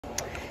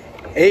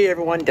Hey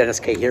everyone, Dennis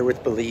K here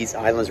with Belize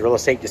Islands Real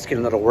Estate. Just getting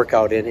a little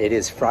workout in. It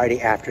is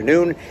Friday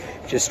afternoon.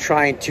 Just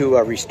trying to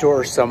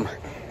restore some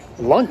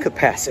lung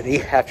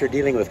capacity after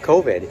dealing with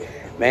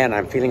COVID. Man,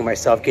 I'm feeling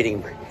myself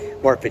getting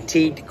more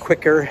fatigued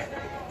quicker.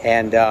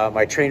 And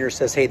my trainer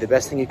says, hey, the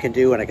best thing you can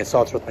do, and I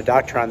consulted with my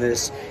doctor on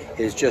this,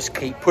 is just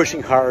keep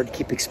pushing hard,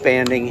 keep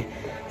expanding,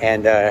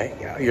 and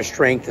your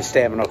strength and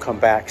stamina will come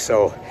back.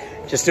 So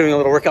just doing a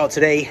little workout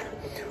today.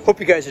 Hope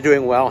you guys are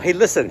doing well. Hey,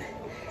 listen.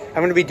 I'm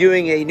going to be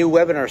doing a new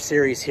webinar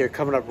series here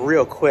coming up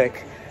real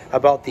quick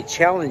about the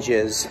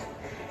challenges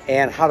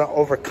and how to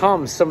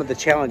overcome some of the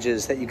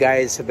challenges that you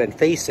guys have been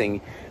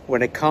facing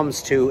when it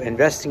comes to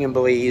investing in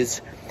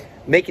Belize,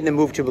 making the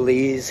move to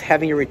Belize,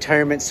 having your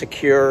retirement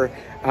secure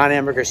on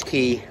Ambergris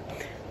Caye.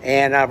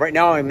 And right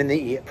now I'm in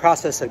the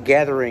process of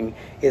gathering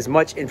as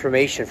much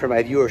information for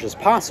my viewers as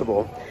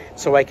possible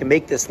so I can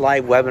make this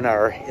live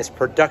webinar as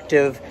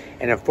productive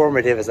and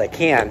informative as I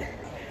can.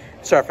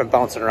 Sorry if I'm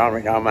bouncing around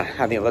right now, I'm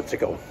on the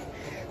elliptical.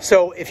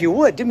 So if you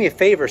would, do me a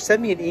favor,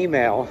 send me an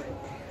email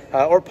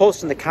or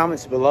post in the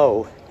comments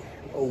below,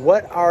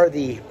 what are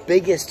the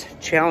biggest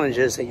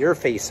challenges that you're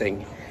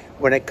facing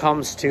when it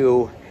comes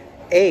to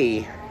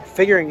A,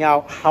 figuring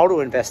out how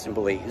to invest in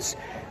Belize,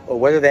 or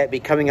whether that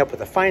be coming up with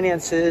the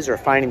finances or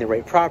finding the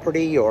right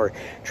property or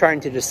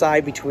trying to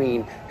decide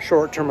between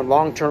short-term and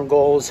long-term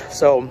goals.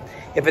 So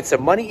if it's a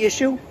money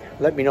issue,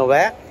 let me know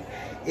that.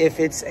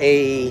 If it's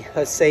a,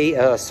 let's say,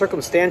 a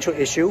circumstantial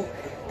issue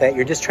that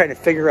you're just trying to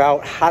figure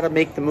out how to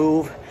make the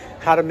move,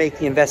 how to make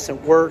the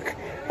investment work,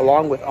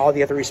 along with all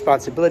the other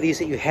responsibilities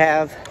that you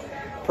have.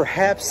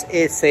 Perhaps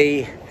it's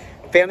a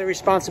family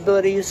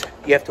responsibilities.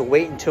 You have to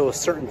wait until a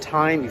certain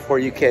time before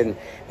you can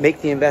make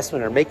the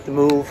investment or make the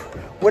move.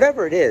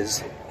 Whatever it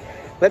is,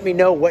 let me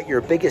know what your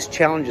biggest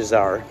challenges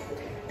are,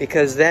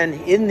 because then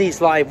in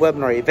these live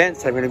webinar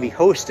events I'm going to be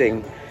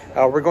hosting,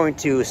 we're going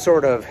to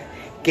sort of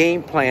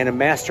game plan and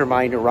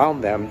mastermind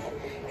around them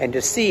and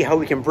to see how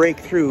we can break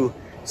through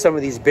some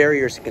of these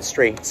barriers and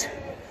constraints.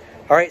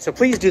 All right, so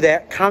please do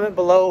that. Comment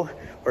below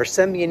or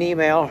send me an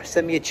email,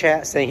 send me a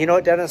chat saying, you know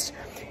what, Dennis,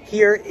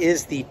 here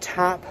is the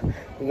top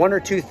 1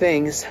 or 2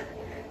 things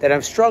that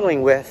I'm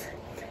struggling with,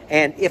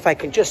 and if I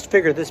can just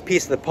figure this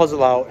piece of the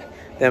puzzle out,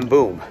 then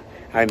boom,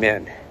 I'm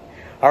in.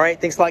 All right,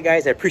 thanks a lot,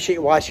 guys. I appreciate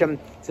you watching.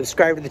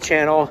 Subscribe to the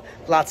channel.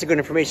 Lots of good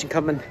information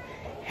coming.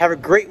 Have a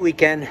great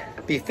weekend.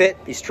 Be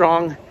fit, be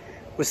strong.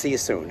 We'll see you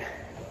soon.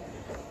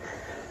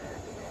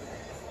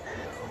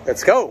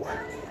 Let's go.